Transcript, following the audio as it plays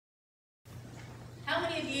How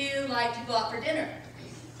many of you like to go out for dinner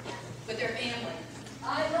with their family?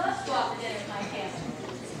 I love to go out for dinner with my family.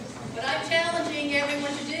 What I'm challenging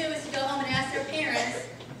everyone to do is to go home and ask their parents,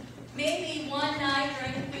 maybe one night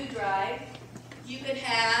during the food drive, you could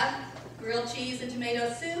have grilled cheese and tomato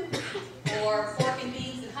soup, or pork and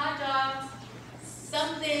beans and hot dogs,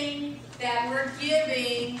 something that we're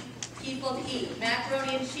giving people to eat,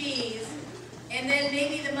 macaroni and cheese, and then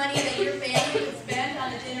maybe the money that your family would spend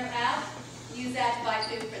on a dinner out, use that to buy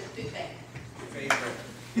food for the food bank. Favorite.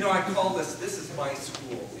 You know, I call this is my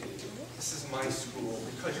school. This is my school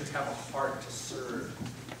because you have a heart to serve.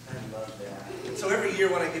 I love that. So every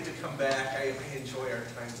year when I get to come back, I enjoy our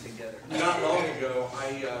time together. Not long ago,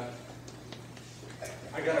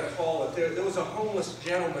 I got a call that there was a homeless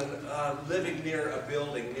gentleman living near a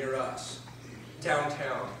building near us,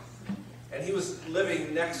 downtown. And he was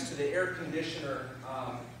living next to the air conditioner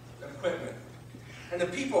equipment. And the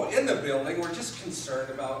people in the building were just concerned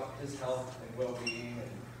about his health and well-being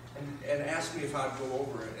and asked me if I'd go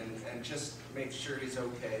over it and just make sure he's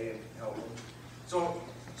okay and help him. So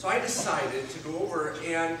I decided to go over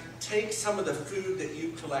and take some of the food that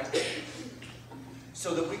you collected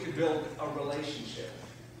so that we could build a relationship.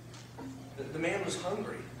 The man was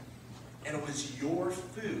hungry, and it was your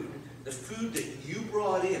food, the food that you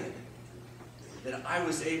brought in, that I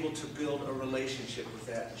was able to build a relationship with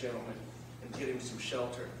that gentleman and get him some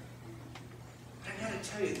shelter. But I got to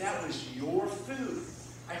tell you, that was your food.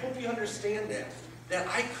 I hope you understand that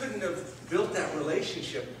I couldn't have built that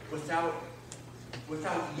relationship without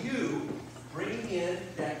you bringing in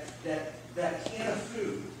that can of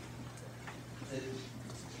food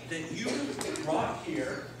that you brought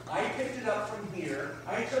here. I picked it up from here.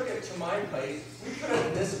 I took it to my place. We put it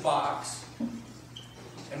in this box,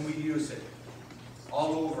 and we use it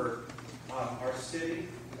all over our city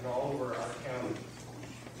and all over our county.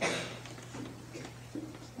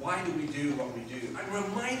 Why do we do what we do? I'm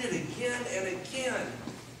reminded again and again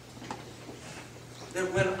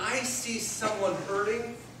that when I see someone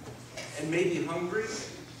hurting and maybe hungry,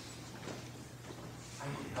 I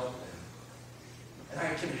can help them. And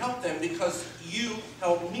I can help them because you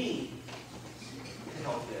help me to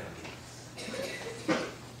help them.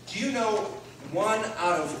 Do you know 1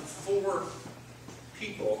 out of 4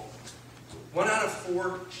 people, 1 out of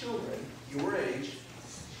 4 children your age,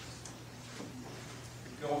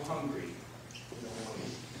 go hungry?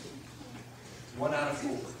 1 out of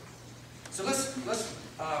 4. So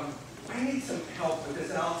I need some help with this,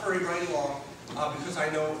 and I'll hurry right along because I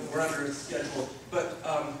know we're under a schedule. But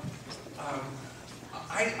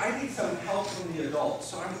I need some help from the adults.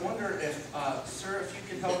 So I'm wondering if, sir, if you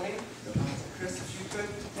could help me. Chris, if you could,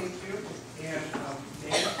 thank you. And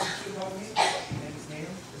Nan, could you help me? Nan,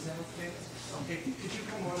 is that okay? Okay, could you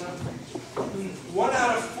come on up? 1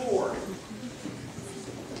 out of 4.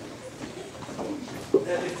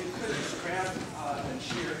 That if you could just grab a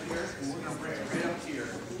chair here, and we're going to bring it right up here.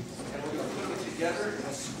 And we're going to put them together in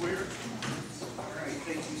a square. All right,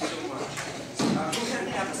 thank you so much. Go ahead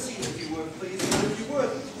and have a seat if you would, please. And if you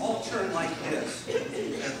would, all turn like this.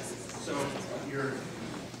 So you're...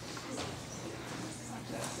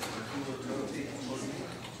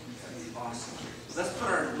 Awesome.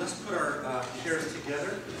 Let's put our chairs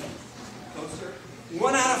together. Closer.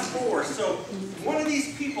 1 out of 4. So one of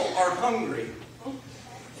these people are hungry.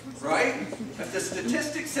 Right? If the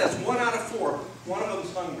statistic says 1 out of 4, one of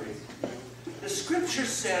them's hungry. The scripture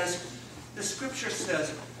says,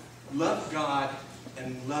 love God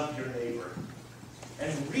and love your neighbor.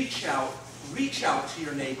 And reach out to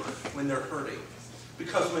your neighbor when they're hurting.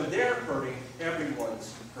 Because when they're hurting,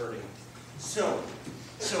 everyone's hurting. So,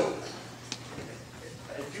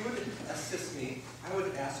 if you would assist me, I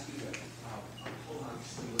would ask you to hold on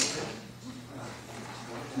just a little bit.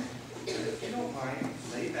 If you don't mind,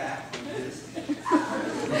 lay back on this.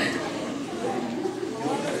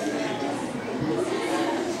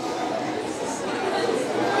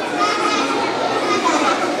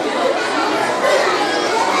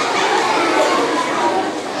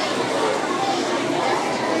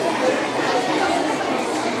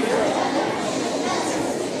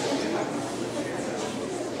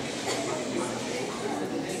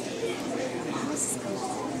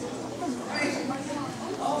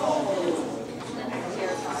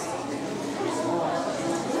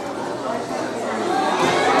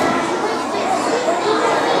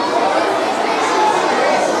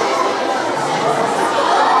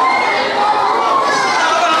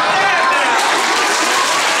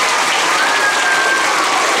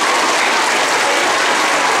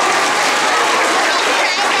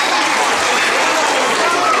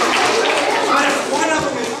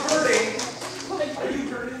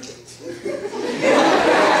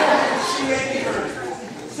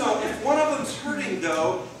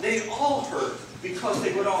 because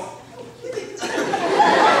they would all...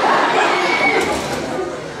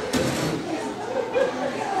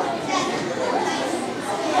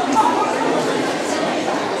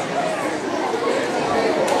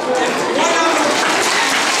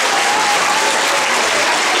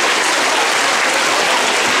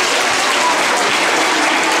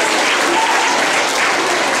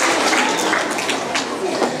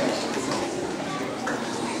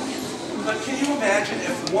 But can you imagine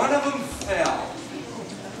if one of them fell?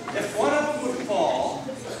 If one of them would fall,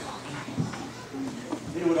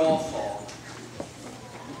 they would all fall.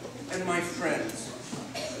 And my friends,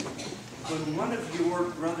 when one of your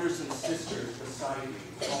brothers and sisters beside you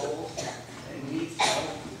falls and needs help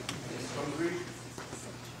and is hungry,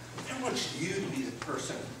 I want you to be the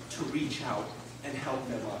person to reach out and help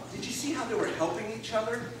them up. Did you see how they were helping each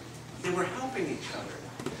other? They were helping each other.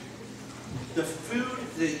 The food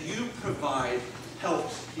that you provide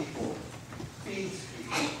helps people, feeds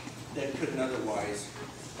people that couldn't otherwise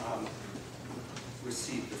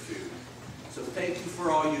receive the food. So thank you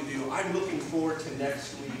for all you do. I'm looking forward to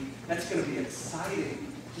next week. That's going to be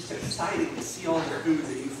exciting, just exciting to see all the food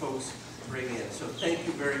that you folks bring in. So thank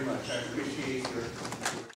you very much. I appreciate your